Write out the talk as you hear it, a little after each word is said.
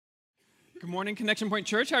Good morning, Connection Point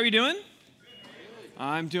Church. How are you doing?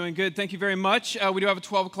 I'm doing good. Thank you very much. We do have a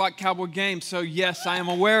 12 o'clock Cowboy game, so yes, I am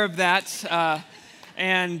aware of that.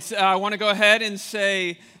 And I want to go ahead and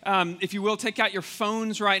say, if you will, take out your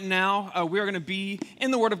phones right now. We are going to be in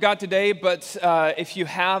the Word of God today, but if you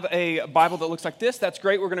have a Bible that looks like this, that's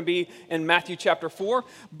great. We're going to be in Matthew chapter 4.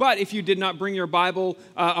 But if you did not bring your Bible,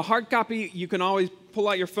 a hard copy, you can always pull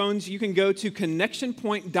out your phones. You can go to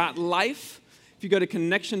connectionpoint.life. If you go to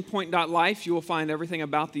connectionpoint.life, you will find everything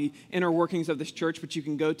about the inner workings of this church, but you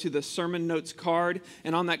can go to the sermon notes card,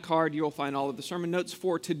 and on that card, you will find all of the sermon notes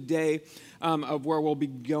for today of where we'll be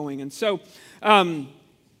going. And so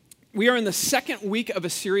we are in the second week of a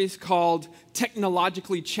series called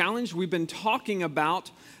Technologically Challenged. We've been talking about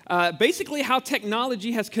basically how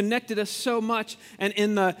technology has connected us so much, and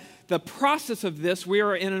in the process of this, we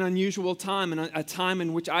are in an unusual time, and a time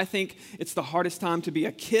in which I think it's the hardest time to be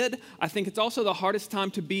a kid. I think it's also the hardest time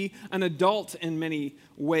to be an adult in many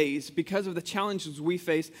ways because of the challenges we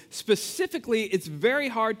face. Specifically, it's very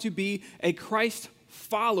hard to be a Christ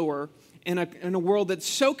follower in a world that's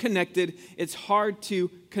so connected, it's hard to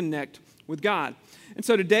connect with God. And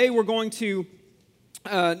so today we're going to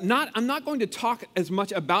I'm not going to talk as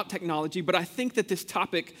much about technology, but I think that this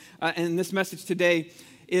topic and this message today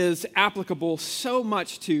is applicable so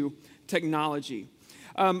much to technology.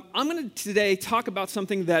 I'm going to today talk about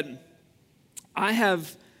something that I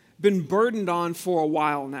have been burdened on for a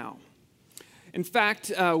while now. In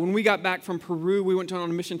fact, when we got back from Peru, we went on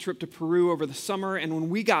a mission trip to Peru over the summer, and when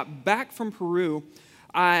we got back from Peru,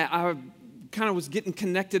 I kind of was getting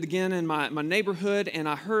connected again in my neighborhood, and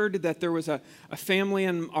I heard that there was a family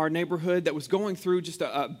in our neighborhood that was going through just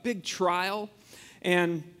a big trial,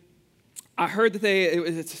 and I heard that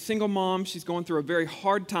it's a single mom. She's going through a very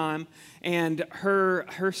hard time, and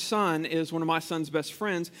her son is one of my son's best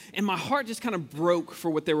friends, and my heart just kind of broke for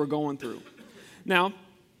what they were going through. Now,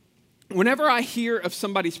 whenever I hear of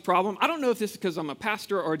somebody's problem, I don't know if this is because I'm a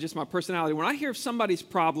pastor or just my personality. When I hear of somebody's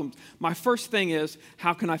problem, my first thing is,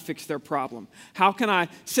 how can I fix their problem? How can I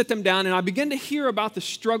sit them down? And I begin to hear about the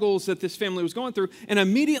struggles that this family was going through, and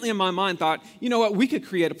immediately in my mind thought, you know what, we could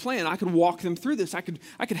create a plan. I could walk them through this. I could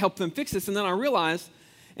help them fix this. And then I realized,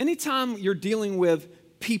 anytime you're dealing with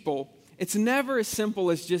people, it's never as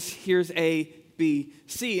simple as just here's A, B,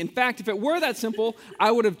 C. In fact, if it were that simple, I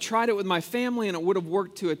would have tried it with my family and it would have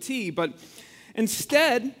worked to a T. But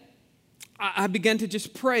instead, I began to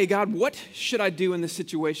just pray, God, what should I do in this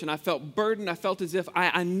situation? I felt burdened. I felt as if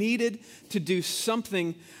I needed to do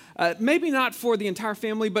something, maybe not for the entire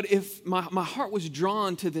family, but if my heart was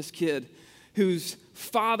drawn to this kid whose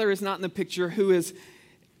father is not in the picture, who is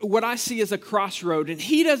what I see as a crossroad, and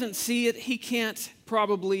he doesn't see it. He can't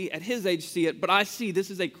probably at his age see it, but I see this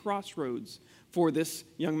is a crossroads for this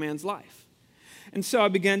young man's life. And so I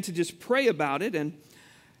began to just pray about it, and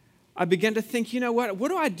I began to think, you know what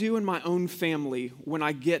do I do in my own family when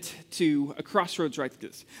I get to a crossroads like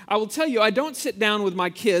this? I will tell you, I don't sit down with my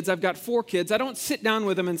kids. I've got 4 kids. I don't sit down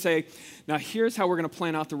with them and say, now here's how we're going to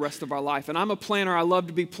plan out the rest of our life. And I'm a planner. I love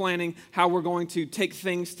to be planning how we're going to take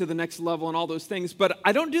things to the next level and all those things. But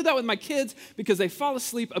I don't do that with my kids because they fall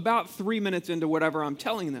asleep about 3 minutes into whatever I'm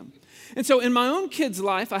telling them. And so in my own kids'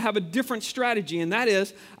 life, I have a different strategy, and that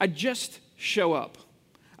is I just show up.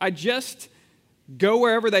 I just go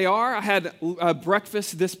wherever they are. I had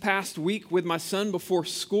breakfast this past week with my son before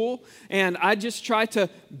school, and I just try to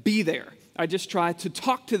be there. I just try to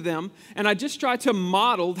talk to them, and I just try to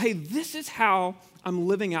model, hey, this is how I'm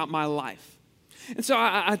living out my life. And so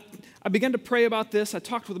I began to pray about this. I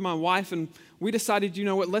talked with my wife, and we decided, you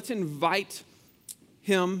know what, let's invite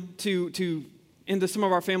him into some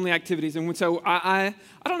of our family activities. And so I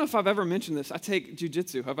don't know if I've ever mentioned this. I take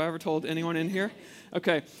jiu-jitsu. Have I ever told anyone in here?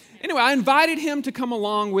 Okay. Anyway, I invited him to come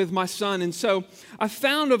along with my son. And so I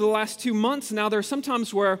found over the last 2 months now, there are some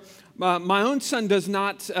times where my own son does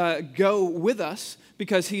not go with us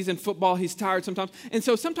because he's in football. He's tired sometimes. And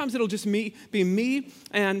so sometimes it'll just be me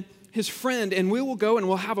and his friend, and we will go and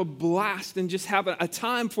we'll have a blast and just have a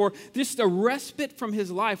time for just a respite from his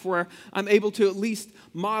life where I'm able to at least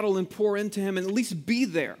model and pour into him and at least be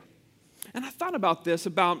there. And I thought about this,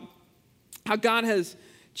 about how God has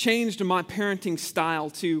changed my parenting style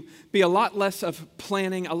to be a lot less of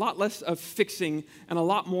planning, a lot less of fixing, and a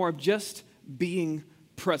lot more of just being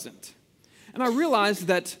present. And I realized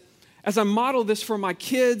that as I model this for my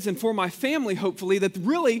kids and for my family, hopefully, that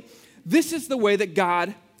really this is the way that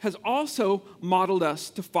God has also modeled us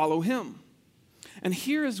to follow him. And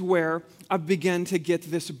here is where I began to get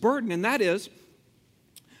this burden, and that is,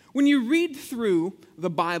 when you read through the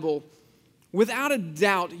Bible, without a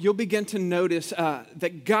doubt, you'll begin to notice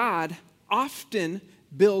that God often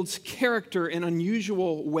builds character in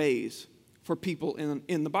unusual ways for people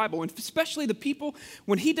in the Bible, and especially the people,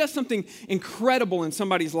 when he does something incredible in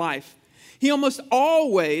somebody's life, he almost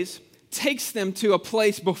always takes them to a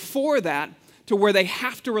place before that to where they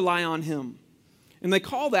have to rely on him. And they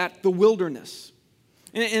call that the wilderness.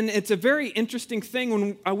 And it's a very interesting thing.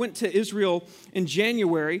 When I went to Israel in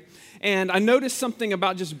January, and I noticed something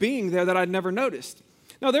about just being there that I'd never noticed.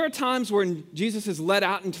 Now, there are times when Jesus is led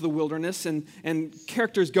out into the wilderness and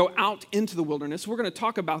characters go out into the wilderness. We're going to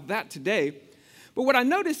talk about that today. But what I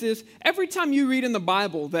notice is every time you read in the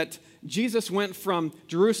Bible that Jesus went from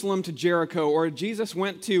Jerusalem to Jericho or Jesus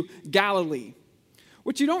went to Galilee,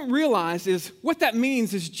 what you don't realize is what that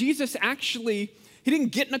means is Jesus actually, he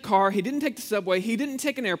didn't get in a car, he didn't take the subway, he didn't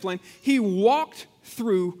take an airplane, he walked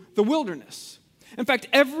through the wilderness. In fact,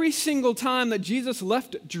 every single time that Jesus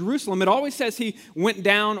left Jerusalem, it always says he went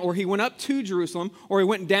down or he went up to Jerusalem or he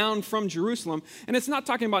went down from Jerusalem. And it's not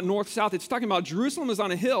talking about north-south, it's talking about Jerusalem is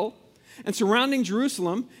on a hill, and surrounding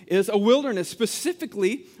Jerusalem is a wilderness,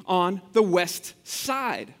 specifically on the west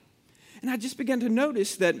side. And I just began to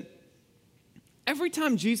notice that every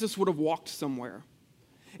time Jesus would have walked somewhere,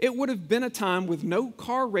 it would have been a time with no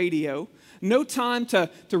car radio, no time to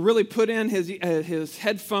really put in his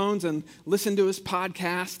headphones and listen to his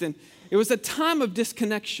podcast. And it was a time of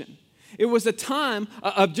disconnection. It was a time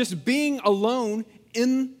of just being alone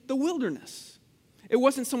in the wilderness. It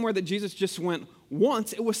wasn't somewhere that Jesus just went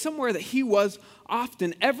once. It was somewhere that he was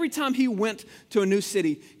often. Every time he went to a new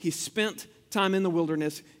city, he spent time in the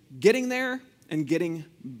wilderness, getting there and getting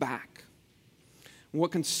back.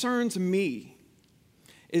 What concerns me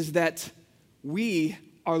is that we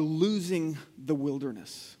are losing the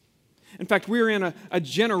wilderness. In fact, we're in a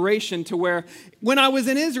generation to where when I was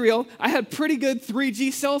in Israel, I had pretty good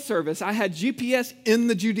 3G cell service. I had GPS in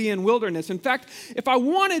the Judean wilderness. In fact, if I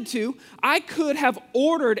wanted to, I could have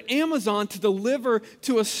ordered Amazon to deliver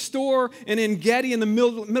to a store in En-Gedi in the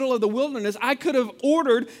middle of the wilderness. I could have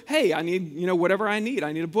ordered, hey, I need, whatever I need.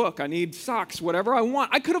 I need a book. I need socks, whatever I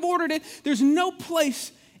want. I could have ordered it. There's no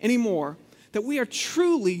place anymore that we are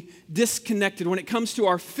truly disconnected when it comes to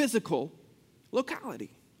our physical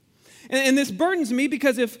locality. And this burdens me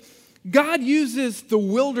because if God uses the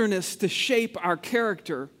wilderness to shape our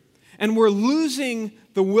character and we're losing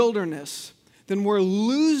the wilderness, then we're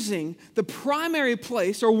losing the primary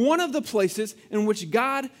place or one of the places in which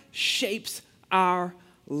God shapes our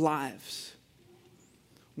lives.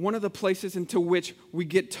 One of the places into which we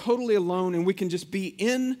get totally alone and we can just be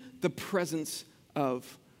in the presence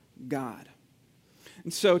of God.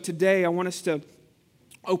 And so today I want us to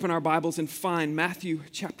open our Bibles and find Matthew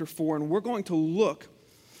chapter 4, and we're going to look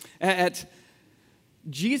at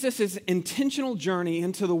Jesus' intentional journey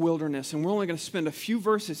into the wilderness, and we're only going to spend a few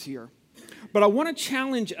verses here. But I want to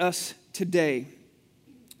challenge us today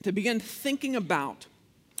to begin thinking about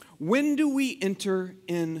when do we enter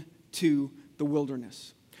into the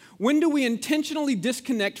wilderness? When do we intentionally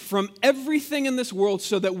disconnect from everything in this world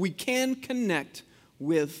so that we can connect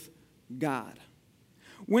with God?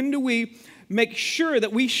 When do we make sure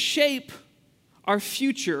that we shape our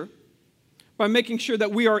future by making sure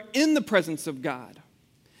that we are in the presence of God?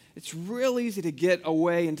 It's real easy to get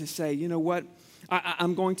away and to say, you know what,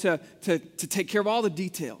 I'm going to take care of all the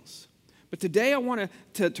details. But today I want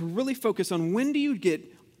to really focus on when do you get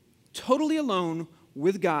totally alone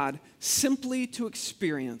with God simply to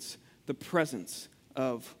experience the presence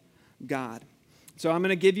of God. So I'm going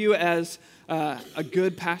to give you, as a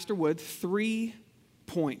good pastor would, 3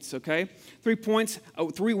 points, okay? 3 points,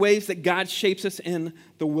 3 ways that God shapes us in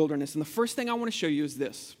the wilderness. And the first thing I want to show you is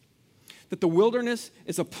this, that the wilderness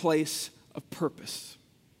is a place of purpose.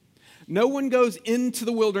 No one goes into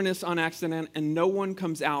the wilderness on accident, and no one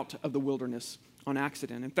comes out of the wilderness on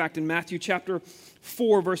accident. In fact, in Matthew chapter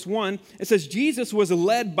 4, verse 1, it says, Jesus was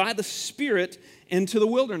led by the Spirit into the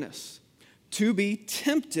wilderness to be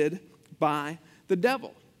tempted by the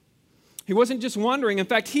devil. He wasn't just wandering. In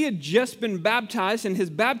fact, he had just been baptized, and his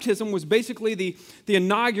baptism was basically the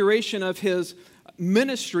inauguration of his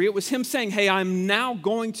ministry. It was him saying, hey, I'm now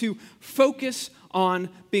going to focus on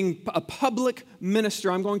being a public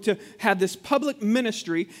minister. I'm going to have this public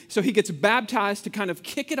ministry. So he gets baptized to kind of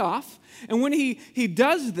kick it off. And when he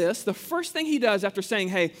does this, the first thing he does after saying,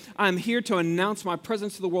 hey, I'm here to announce my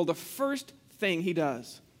presence to the world, the first thing he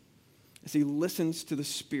does is he listens to the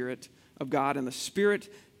Spirit of God, and the Spirit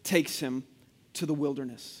takes him to the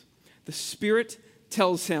wilderness. The Spirit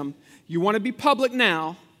tells him, you want to be public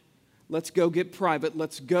now, let's go get private,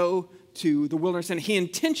 let's go to the wilderness. And he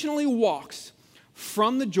intentionally walks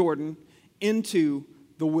from the Jordan into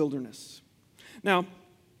the wilderness. Now,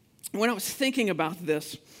 when I was thinking about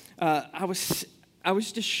this, I was I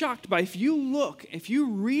was just shocked by, if you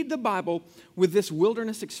read the Bible with this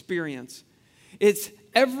wilderness experience, it's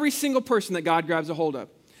every single person that God grabs a hold of.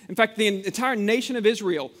 In fact, the entire nation of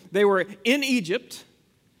Israel, they were in Egypt,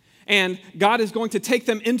 and God is going to take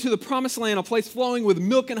them into the promised land, a place flowing with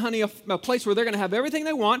milk and honey, a place where they're going to have everything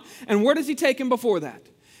they want. And where does he take them before that?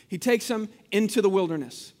 He takes them into the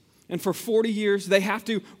wilderness. And for 40 years, they have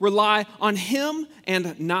to rely on him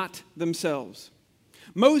and not themselves.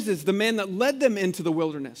 Moses, the man that led them into the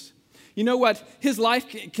wilderness, you know what? His life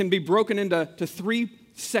can be broken into three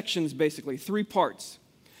sections, basically, three parts.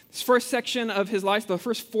 This first section of his life, the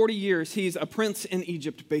first 40 years, he's a prince in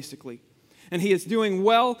Egypt, basically. And he is doing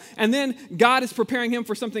well. And then God is preparing him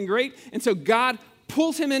for something great. And so God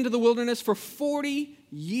pulls him into the wilderness. For 40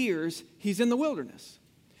 years, he's in the wilderness.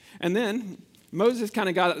 And then Moses kind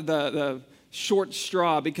of got the short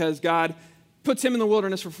straw, because God puts him in the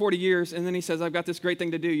wilderness for 40 years, and then he says, I've got this great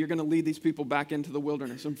thing to do. You're going to lead these people back into the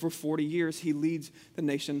wilderness. And for 40 years, he leads the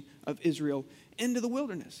nation of Israel into the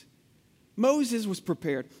wilderness. Moses was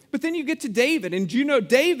prepared. But then you get to David, and do you know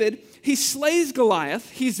David, he slays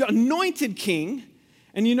Goliath. He's anointed king.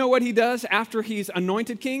 And you know what he does after he's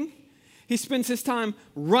anointed king? He spends his time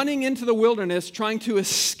running into the wilderness trying to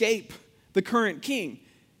escape the current king.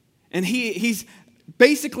 And he's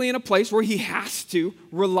basically in a place where he has to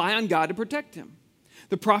rely on God to protect him.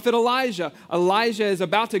 The prophet Elijah is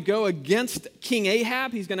about to go against King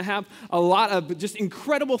Ahab. He's going to have a lot of just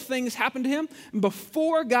incredible things happen to him. And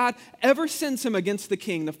before God ever sends him against the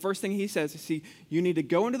king, the first thing he says is, you need to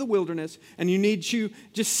go into the wilderness, and you need to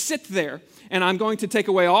just sit there, and I'm going to take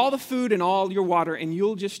away all the food and all your water, and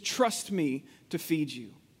you'll just trust me to feed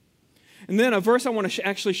you. And then a verse I want to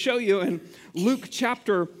actually show you in Luke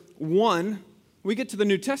chapter 1, we get to the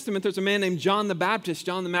New Testament. There's a man named John the Baptist.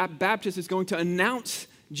 John the Baptist is going to announce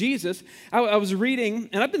Jesus. I was reading,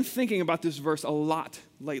 and I've been thinking about this verse a lot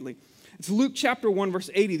lately. It's Luke chapter 1, verse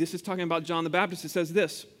 80. This is talking about John the Baptist. It says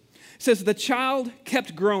this. It says, the child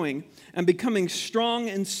kept growing and becoming strong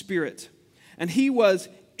in spirit, and he was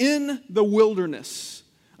in the wilderness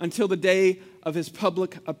until the day of his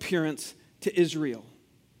public appearance to Israel.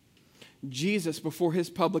 Jesus, before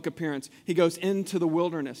his public appearance, he goes into the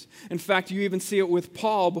wilderness. In fact, you even see it with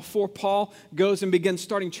Paul. Before Paul goes and begins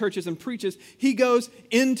starting churches and preaches, he goes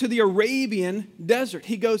into the Arabian desert.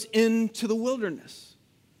 He goes into the wilderness.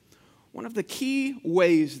 One of the key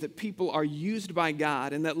ways that people are used by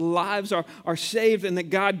God and that lives are saved and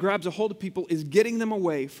that God grabs a hold of people is getting them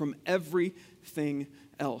away from everything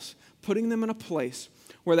else, putting them in a place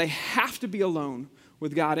where they have to be alone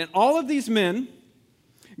with God. And all of these men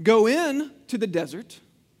go in to the desert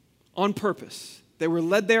on purpose. They were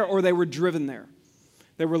led there or they were driven there.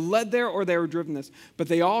 They were led there or they were driven this. But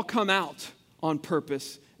they all come out on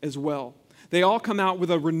purpose as well. They all come out with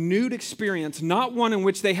a renewed experience, not one in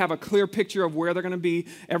which they have a clear picture of where they're going to be,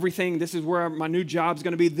 everything, this is where my new job's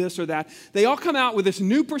going to be, this or that. They all come out with this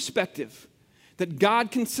new perspective that God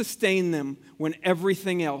can sustain them when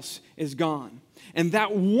everything else is gone. And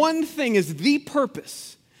that one thing is the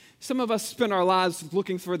purpose. Some of us spend our lives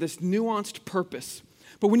looking for this nuanced purpose.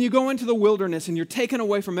 But when you go into the wilderness and you're taken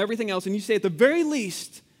away from everything else and you say, at the very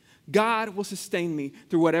least, God will sustain me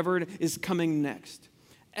through whatever is coming next.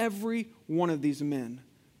 Every one of these men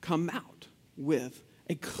come out with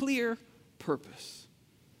a clear purpose.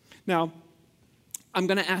 Now, I'm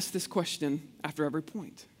going to ask this question after every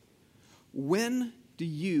point. When do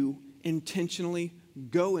you intentionally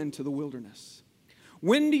go into the wilderness?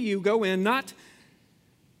 When do you go in, not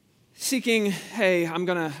seeking, hey,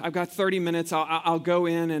 I've got 30 minutes, I'll go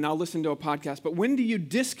in and I'll listen to a podcast. But when do you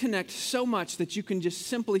disconnect so much that you can just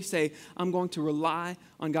simply say, I'm going to rely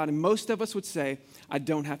on God? And most of us would say, I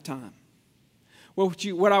don't have time. Well,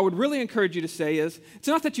 what I would really encourage you to say is, it's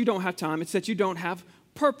not that you don't have time, it's that you don't have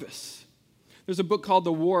purpose. There's a book called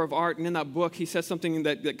The War of Art, and in that book, he says something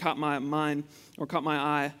that caught my mind, or caught my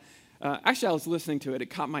eye. Actually, I was listening to it, it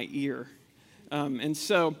caught my ear. And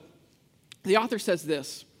so, the author says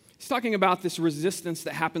this. He's talking about this resistance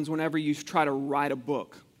that happens whenever you try to write a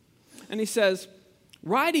book. And he says,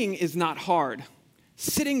 writing is not hard.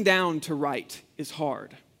 Sitting down to write is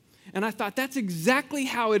hard. And I thought that's exactly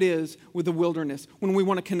how it is with the wilderness when we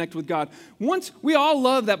want to connect with God. Once we all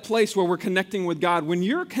love that place where we're connecting with God. When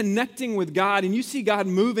you're connecting with God and you see God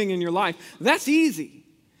moving in your life, that's easy.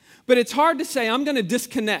 But it's hard to say, I'm going to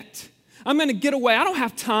disconnect. I'm going to get away. I don't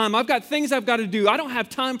have time. I've got things I've got to do. I don't have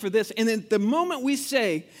time for this. And at the moment we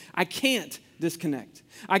say, I can't disconnect.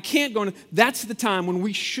 I can't go. That's the time when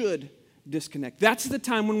we should disconnect. That's the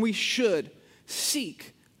time when we should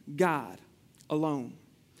seek God alone.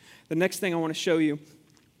 The next thing I want to show you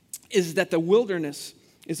is that the wilderness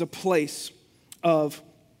is a place of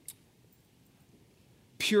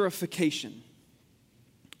purification.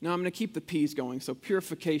 Now, I'm going to keep the P's going. So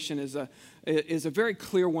purification is a very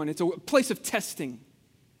clear one. It's a place of testing.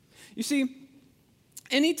 You see,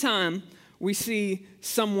 anytime we see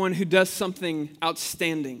someone who does something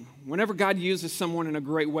outstanding, whenever God uses someone in a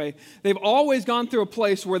great way, they've always gone through a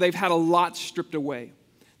place where they've had a lot stripped away.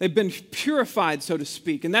 They've been purified, so to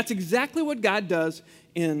speak. And that's exactly what God does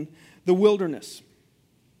in the wilderness.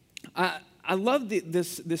 I love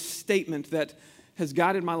this statement that has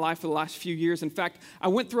guided my life for the last few years. In fact, I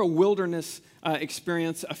went through a wilderness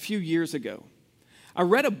experience a few years ago. I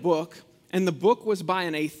read a book, and the book was by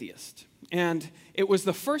an atheist. And it was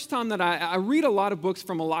the first time that I read a lot of books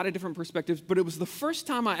from a lot of different perspectives, but it was the first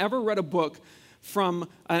time I ever read a book from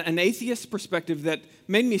an atheist perspective that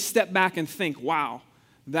made me step back and think, wow,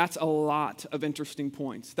 that's a lot of interesting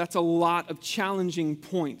points. That's a lot of challenging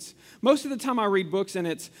points. Most of the time I read books and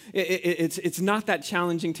it's not that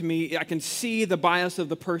challenging to me. I can see the bias of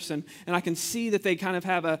the person, and I can see that they kind of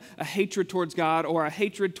have a hatred towards God or a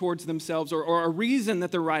hatred towards themselves or a reason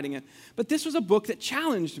that they're writing it. But this was a book that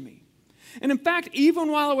challenged me. And in fact, even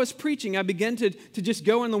while I was preaching, I began to just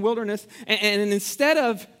go in the wilderness, and instead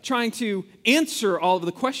of trying to answer all of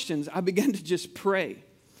the questions, I began to just pray.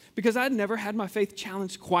 Because I'd never had my faith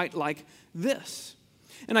challenged quite like this.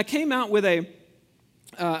 And I came out with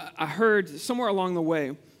I heard somewhere along the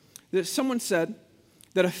way that someone said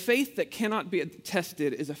that a faith that cannot be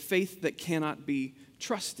tested is a faith that cannot be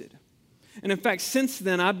trusted. And in fact, since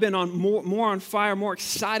then, I've been more on fire, more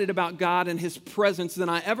excited about God and His presence than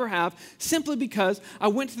I ever have, simply because I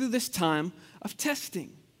went through this time of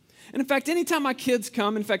testing. And in fact, anytime my kids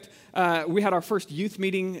come, in fact, we had our first youth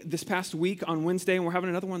meeting this past week on Wednesday, and we're having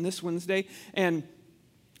another one this Wednesday. And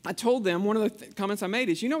I told them, one of the comments I made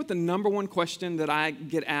is, you know what the number one question that I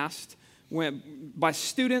get asked by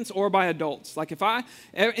students or by adults? Like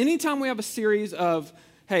anytime we have a series of,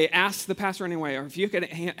 hey, ask the pastor anyway, or if you could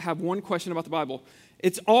have one question about the Bible,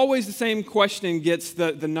 it's always the same question gets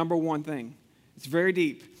the number one thing. It's very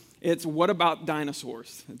deep. It's what about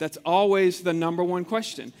dinosaurs? That's always the number one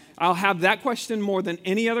question. I'll have that question more than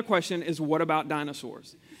any other question is what about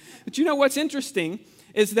dinosaurs? But you know what's interesting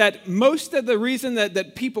is that most of the reason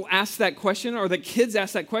that people ask that question or that kids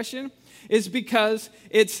ask that question is because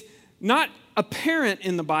it's not apparent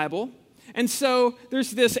in the Bible. And so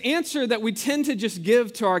there's this answer that we tend to just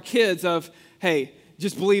give to our kids of, hey,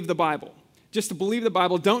 just believe the Bible. Just to believe the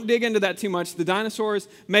Bible. Don't dig into that too much. The dinosaurs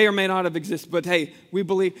may or may not have existed, but hey, we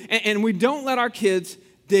believe. And we don't let our kids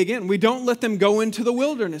dig in. We don't let them go into the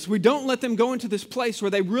wilderness. We don't let them go into this place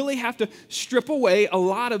where they really have to strip away a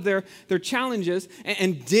lot of their challenges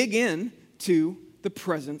and dig in to the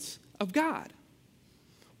presence of God.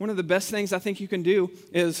 One of the best things I think you can do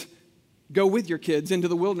is go with your kids into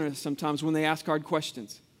the wilderness sometimes when they ask hard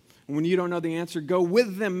questions. When you don't know the answer, go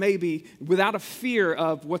with them maybe without a fear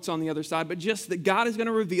of what's on the other side, but just that God is going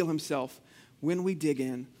to reveal Himself when we dig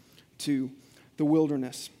in to the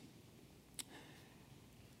wilderness.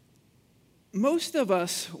 Most of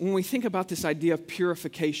us, when we think about this idea of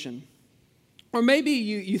purification, or maybe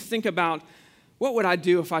you think about, what would I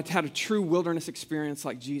do if I had a true wilderness experience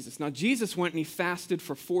like Jesus? Now, Jesus went and He fasted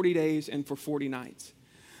for 40 days and for 40 nights.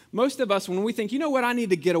 Most of us, when we think, you know what, I need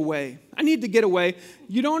to get away.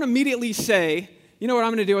 You don't immediately say, you know what I'm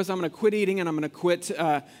going to do is I'm going to quit eating and I'm going to quit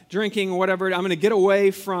drinking or whatever. I'm going to get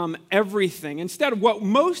away from everything. Instead, what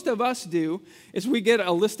most of us do is we get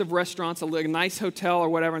a list of restaurants, a nice hotel or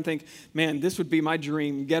whatever, and think, man, this would be my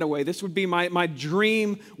dream getaway. This would be my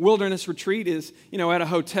dream wilderness retreat is, at a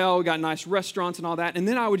hotel, we got nice restaurants and all that. And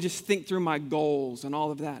then I would just think through my goals and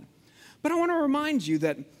all of that. But I want to remind you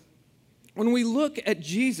that when we look at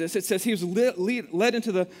Jesus, it says He was led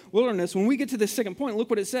into the wilderness. When we get to this second point, look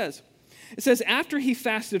what it says. It says, after He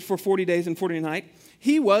fasted for 40 days and 40 nights,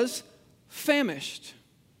 He was famished.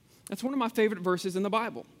 That's one of my favorite verses in the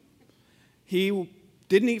Bible. He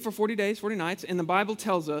didn't eat for 40 days, 40 nights, and the Bible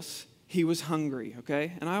tells us He was hungry,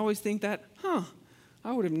 okay? And I always think that,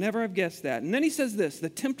 I would have never have guessed that. And then He says this, the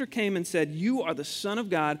tempter came and said, you are the Son of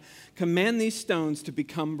God, command these stones to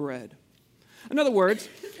become bread. In other words,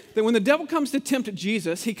 that when the devil comes to tempt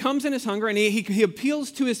Jesus, he comes in his hunger and he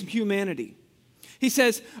appeals to his humanity. He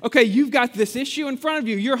says, okay, you've got this issue in front of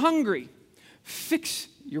you. You're hungry. Fix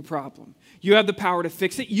your problem. You have the power to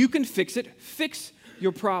fix it. You can fix it. Fix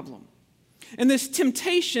your problem. And this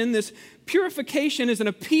temptation, this purification is an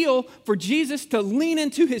appeal for Jesus to lean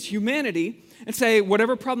into His humanity and say,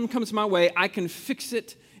 whatever problem comes my way, I can fix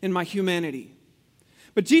it in my humanity.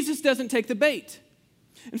 But Jesus doesn't take the bait.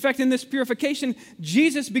 In fact, in this purification,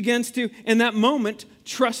 Jesus begins to, in that moment,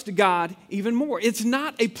 trust God even more. It's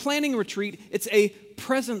not a planning retreat, it's a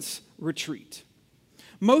presence retreat.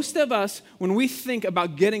 Most of us, when we think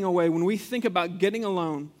about getting away, when we think about getting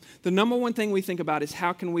alone, the number one thing we think about is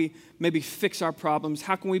how can we maybe fix our problems?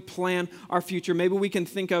 How can we plan our future? Maybe we can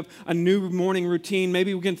think of a new morning routine.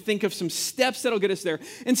 Maybe we can think of some steps that'll get us there.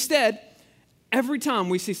 Instead, every time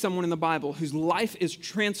we see someone in the Bible whose life is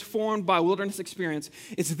transformed by a wilderness experience,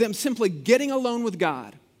 it's them simply getting alone with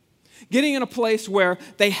God, getting in a place where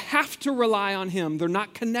they have to rely on Him. They're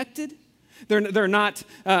not connected. They're not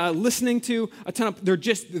listening to a ton of, they're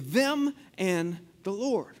just them and the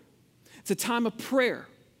Lord. It's a time of prayer.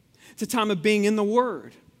 It's a time of being in the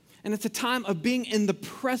Word. And it's a time of being in the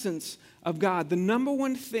presence of God. The number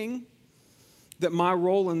one thing that my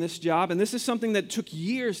role in this job, and this is something that took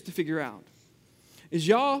years to figure out, is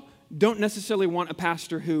y'all don't necessarily want a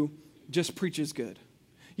pastor who just preaches good.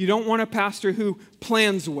 You don't want a pastor who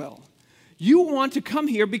plans well. You want to come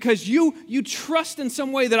here because you trust in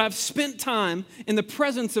some way that I've spent time in the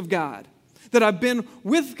presence of God, that I've been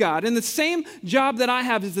with God. And the same job that I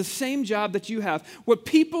have is the same job that you have. What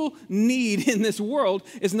people need in this world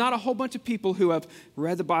is not a whole bunch of people who have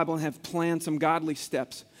read the Bible and have planned some godly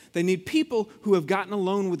steps. They need people who have gotten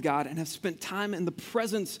alone with God and have spent time in the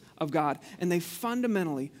presence of God, and they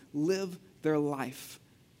fundamentally live their life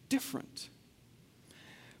different.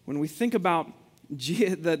 When we think about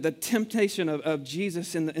the temptation of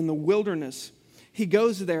Jesus in the wilderness, He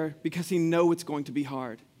goes there because He knows it's going to be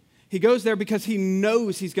hard. He goes there because He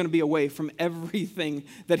knows He's going to be away from everything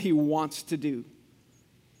that He wants to do.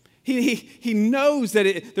 He knows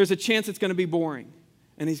that there's a chance it's going to be boring,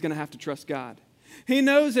 and He's going to have to trust God. He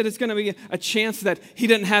knows that it's going to be a chance that he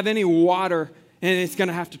doesn't have any water and it's going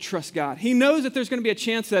to have to trust God. He knows that there's going to be a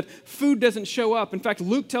chance that food doesn't show up. In fact,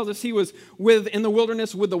 Luke tells us he was in the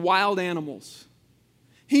wilderness with the wild animals.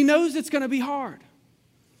 He knows it's going to be hard.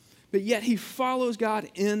 But yet he follows God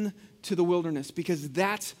into the wilderness because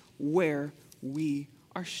that's where we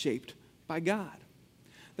are shaped by God.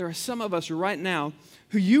 There are some of us right now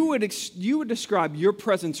who you would describe your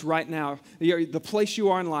presence right now, the place you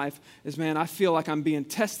are in life, is, man, I feel like I'm being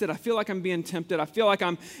tested. I feel like I'm being tempted. I feel like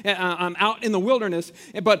I'm out in the wilderness.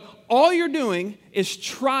 But all you're doing is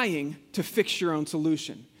trying to fix your own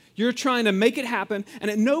solution. You're trying to make it happen. And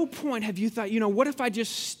at no point have you thought, what if I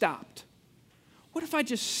just stopped? What if I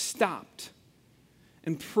just stopped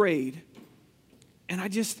and prayed and I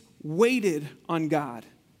just waited on God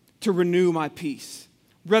to renew my peace?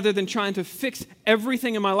 Rather than trying to fix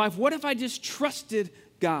everything in my life, what if I just trusted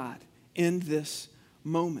God in this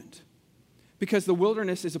moment? Because the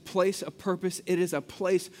wilderness is a place of purpose. It is a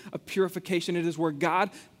place of purification. It is where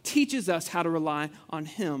God teaches us how to rely on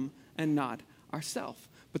Him and not ourselves.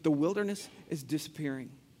 But the wilderness is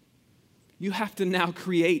disappearing. You have to now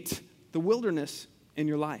create the wilderness in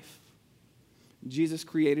your life. Jesus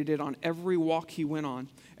created it on every walk He went on.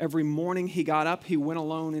 Every morning He got up, He went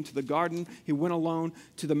alone into the garden. He went alone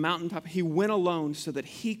to the mountaintop. He went alone so that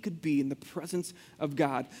He could be in the presence of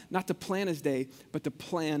God, not to plan His day, but to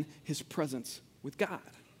plan His presence with God.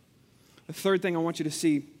 The third thing I want you to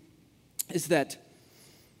see is that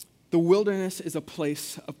the wilderness is a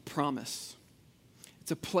place of promise. It's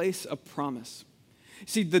a place of promise.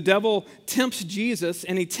 See, the devil tempts Jesus,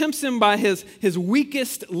 and he tempts him by his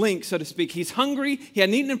weakest link, so to speak. He's hungry. He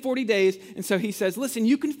hadn't eaten in 40 days, and so he says, listen,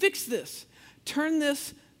 you can fix this. Turn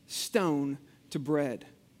this stone to bread.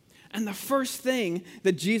 And the first thing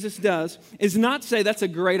that Jesus does is not say that's a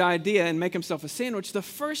great idea and make himself a sandwich. The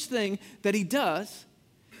first thing that he does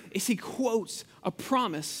is he quotes a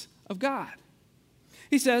promise of God.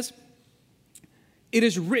 He says, "It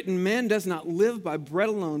is written, man does not live by bread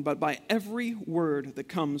alone, but by every word that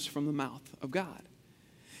comes from the mouth of God."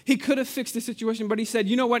 He could have fixed the situation, but he said,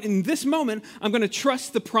 you know what? In this moment, I'm going to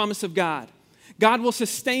trust the promise of God. God will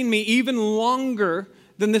sustain me even longer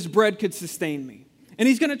than this bread could sustain me. And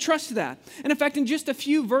he's going to trust that. And in fact, in just a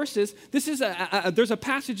few verses, there's a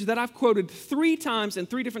passage that I've quoted 3 times in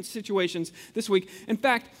 3 different situations this week. In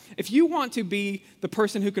fact, if you want to be the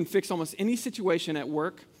person who can fix almost any situation at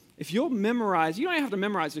work, if you'll memorize, you don't even have to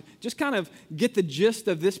memorize it, just kind of get the gist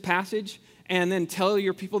of this passage and then tell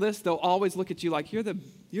your people this, they'll always look at you like you're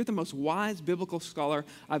the most wise biblical scholar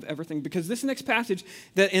I've ever seen. Because this next passage,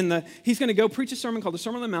 he's going to go preach a sermon called the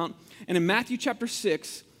Sermon on the Mount, and in Matthew chapter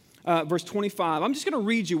 6, verse 25, I'm just going to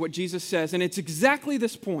read you what Jesus says, and it's exactly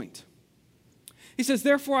this point. He says,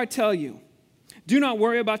 "Therefore I tell you, do not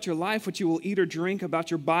worry about your life, what you will eat or drink,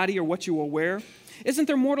 about your body or what you will wear. Isn't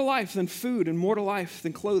there more to life than food and more to life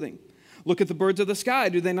than clothing? Look at the birds of the sky.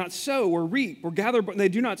 Do they not sow or reap or gather? They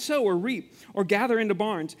do not sow or reap or gather into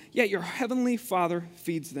barns, yet your heavenly Father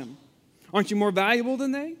feeds them. Aren't you more valuable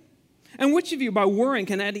than they? And which of you, by worrying,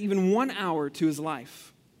 can add even 1 hour to his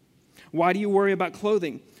life? Why do you worry about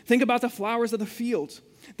clothing? Think about the flowers of the fields.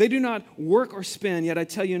 They do not work or spin, yet I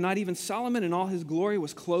tell you, not even Solomon in all his glory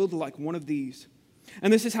was clothed like one of these.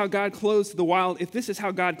 And this is how God clothes the wild. If this is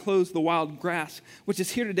how God clothes the wild grass, which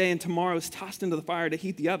is here today and tomorrow is tossed into the fire to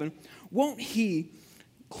heat the oven, won't he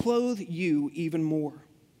clothe you even more?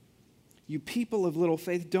 You people of little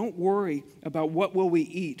faith, don't worry about what will we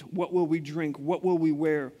eat, what will we drink, what will we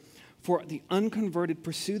wear. For the unconverted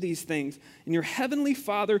pursue these things, and your heavenly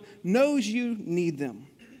Father knows you need them.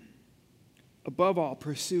 Above all,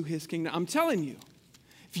 pursue his kingdom. I'm telling you,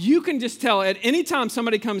 if you can just tell at any time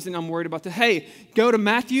somebody comes in, I'm worried about that, hey, go to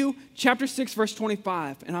Matthew chapter 6, verse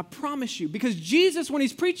 25. And I promise you, because Jesus, when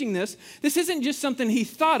he's preaching this isn't just something he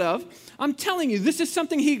thought of. I'm telling you, this is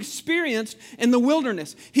something he experienced in the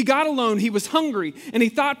wilderness. He got alone, he was hungry, and he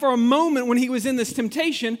thought for a moment when he was in this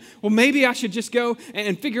temptation, well, maybe I should just go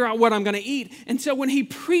and figure out what I'm going to eat. And so when he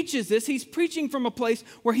preaches this, he's preaching from a place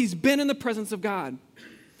where he's been in the presence of God.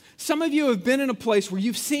 Some of you have been in a place where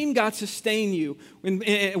you've seen God sustain you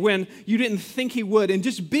when you didn't think he would. And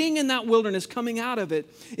just being in that wilderness, coming out of it,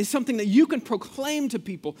 is something that you can proclaim to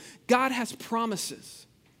people. God has promises.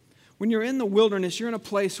 When you're in the wilderness, you're in a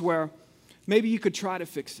place where maybe you could try to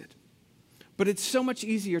fix it. But it's so much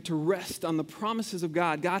easier to rest on the promises of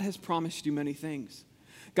God. God has promised you many things.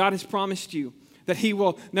 God has promised you that he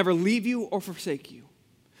will never leave you or forsake you.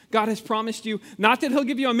 God has promised you, not that he'll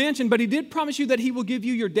give you a mansion, but he did promise you that he will give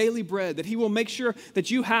you your daily bread, that he will make sure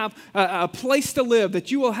that you have a place to live,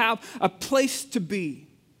 that you will have a place to be.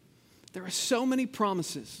 There are so many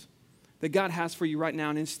promises that God has for you right now,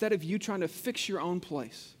 and instead of you trying to fix your own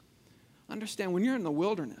place, understand when you're in the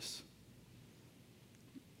wilderness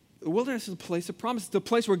is a place of promise. It's a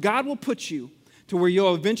place where God will put you to where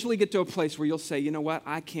you'll eventually get to a place where you'll say, you know what,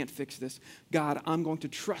 I can't fix this. God, I'm going to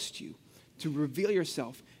trust you to reveal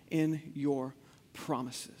yourself in your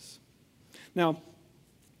promises. Now,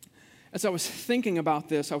 as I was thinking about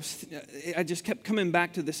this, I just kept coming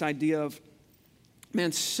back to this idea of,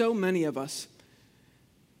 man, so many of us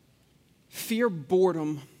fear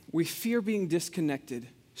boredom. We fear being disconnected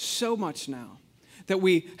so much now that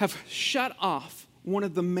we have shut off one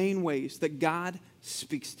of the main ways that God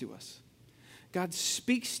speaks to us. God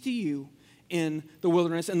speaks to you in the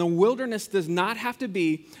wilderness, and the wilderness does not have to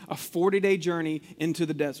be a 40-day journey into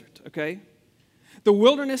the desert, okay? The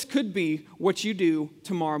wilderness could be what you do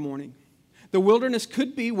tomorrow morning. The wilderness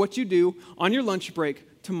could be what you do on your lunch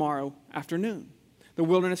break tomorrow afternoon. The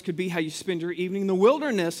wilderness could be how you spend your evening. The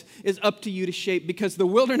wilderness is up to you to shape, because the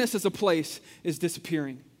wilderness as a place is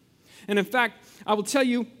disappearing. And in fact, I will tell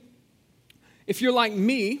you, if you're like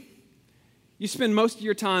me, you spend most of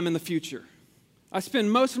your time in the future. I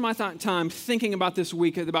spend most of my time thinking about this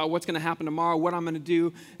week, about what's going to happen tomorrow, what I'm going to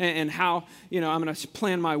do, and how I'm going to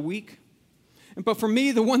plan my week. But for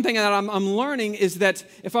me, the one thing that I'm learning is that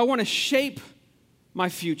if I want to shape my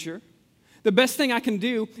future, the best thing I can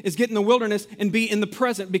do is get in the wilderness and be in the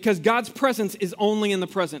present, because God's presence is only in the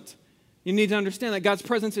present. You need to understand that God's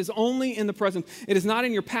presence is only in the present. It is not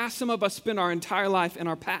in your past. Some of us spend our entire life in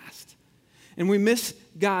our past, and we miss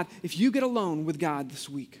God. If you get alone with God this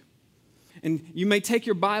week, and you may take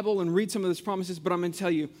your Bible and read some of those promises, but I'm going to tell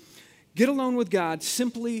you, get alone with God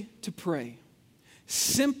simply to pray,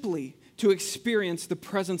 simply to experience the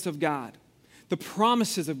presence of God, the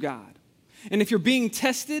promises of God. And if you're being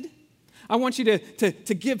tested, I want you to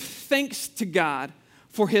give thanks to God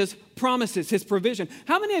for his promises, his provision.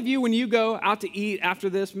 How many of you, when you go out to eat after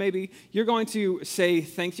this, maybe you're going to say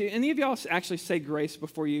thanks to you? Any of y'all actually say grace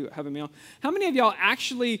before you have a meal? How many of y'all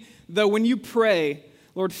actually, though, when you pray,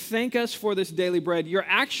 Lord, thank us for this daily bread, you're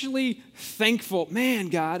actually thankful? Man,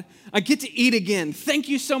 God, I get to eat again. Thank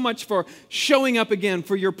you so much for showing up again,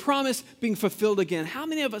 for your promise being fulfilled again. How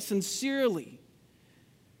many of us sincerely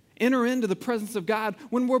enter into the presence of God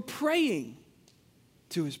when we're praying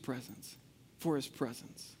to his presence, for his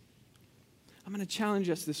presence? I'm going to challenge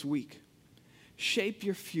us this week. Shape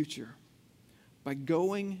your future by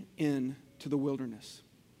going into the wilderness.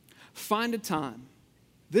 Find a time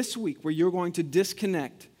this week where you're going to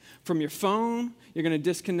disconnect from your phone. You're going to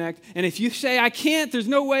disconnect. And if you say, I can't, there's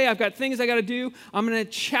no way, I've got things I got to do, I'm going to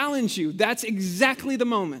challenge you. That's exactly the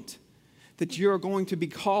moment that you're going to be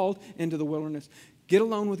called into the wilderness. Get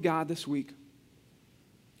alone with God this week.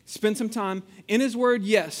 Spend some time in his word,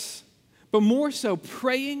 yes, but more so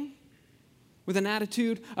praying with an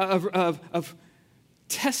attitude of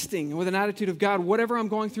testing, with an attitude of, God, whatever I'm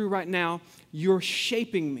going through right now, you're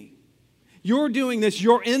shaping me. You're doing this,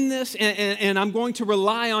 you're in this, and I'm going to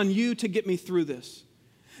rely on you to get me through this.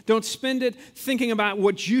 Don't spend it thinking about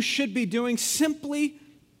what you should be doing. Simply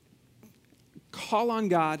call on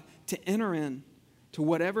God to enter in to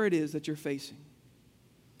whatever it is that you're facing.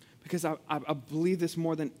 Because I believe this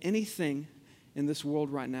more than anything in this world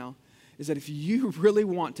right now, is that if you really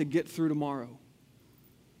want to get through tomorrow,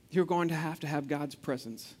 you're going to have God's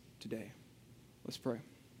presence today. Let's pray.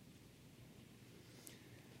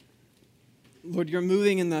 Lord, you're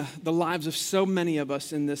moving in the lives of so many of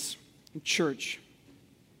us in this church.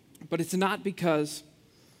 But it's not because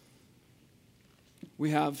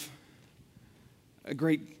we have a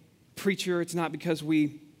great preacher. It's not because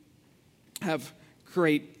we have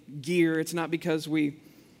great gear. It's not because we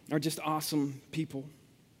are just awesome people.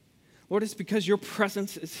 Lord, it's because your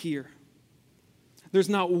presence is here. There's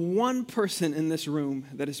not one person in this room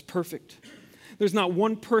that is perfect. There's not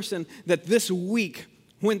one person that this week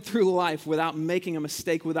went through life without making a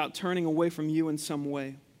mistake, without turning away from you in some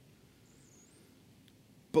way.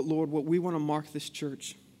 But Lord, what we want to mark this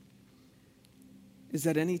church is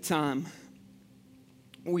that any time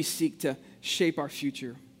we seek to shape our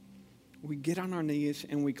future, we get on our knees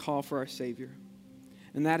and we call for our Savior.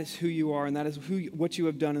 And that is who you are, and that is what you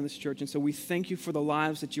have done in this church. And so we thank you for the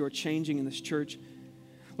lives that you are changing in this church.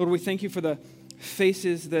 Lord, we thank you for the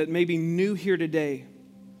faces that may be new here today.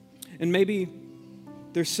 And maybe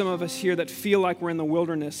there's some of us here that feel like we're in the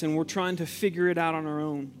wilderness and we're trying to figure it out on our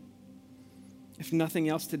own. If nothing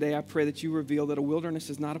else today, I pray that you reveal that a wilderness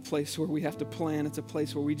is not a place where we have to plan. It's a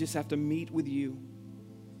place where we just have to meet with you.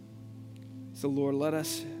 So, Lord, let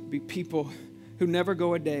us be people who never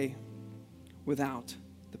go a day without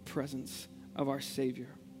the presence of our Savior.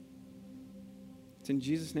 It's in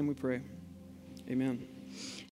Jesus' name we pray. Amen.